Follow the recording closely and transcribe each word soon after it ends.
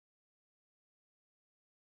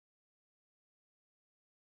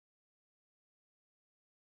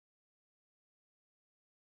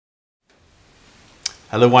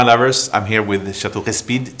Hello wine lovers, I'm here with the Chateau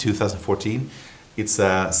Respide 2014. It's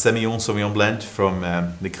a Semillon Sauvignon blend from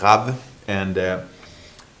the Grave, and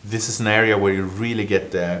this is an area where you really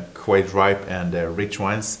get quite ripe and rich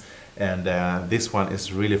wines, and this one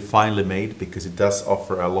is really finely made because it does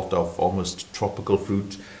offer a lot of almost tropical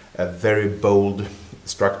fruit, a very bold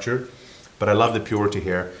structure, but I love the purity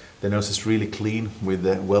here. The nose is really clean with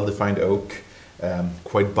a well-defined oak,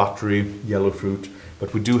 quite buttery yellow fruit,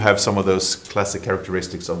 but we do have some of those classic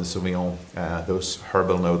characteristics of the Sauvignon, those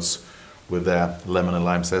herbal notes with lemon and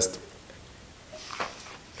lime zest.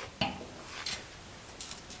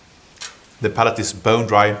 The palate is bone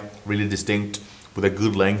dry, really distinct, with a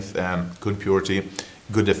good length, good purity,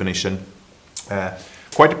 good definition.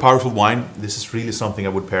 Quite a powerful wine. This is really something I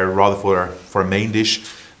would pair rather for a main dish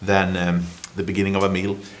than the beginning of a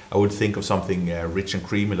meal. I would think of something rich and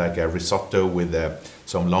creamy, like a risotto with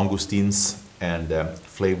some langoustines and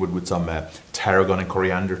flavored with some tarragon and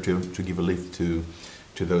coriander to give a lift to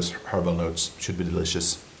those herbal notes. Should be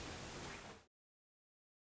delicious.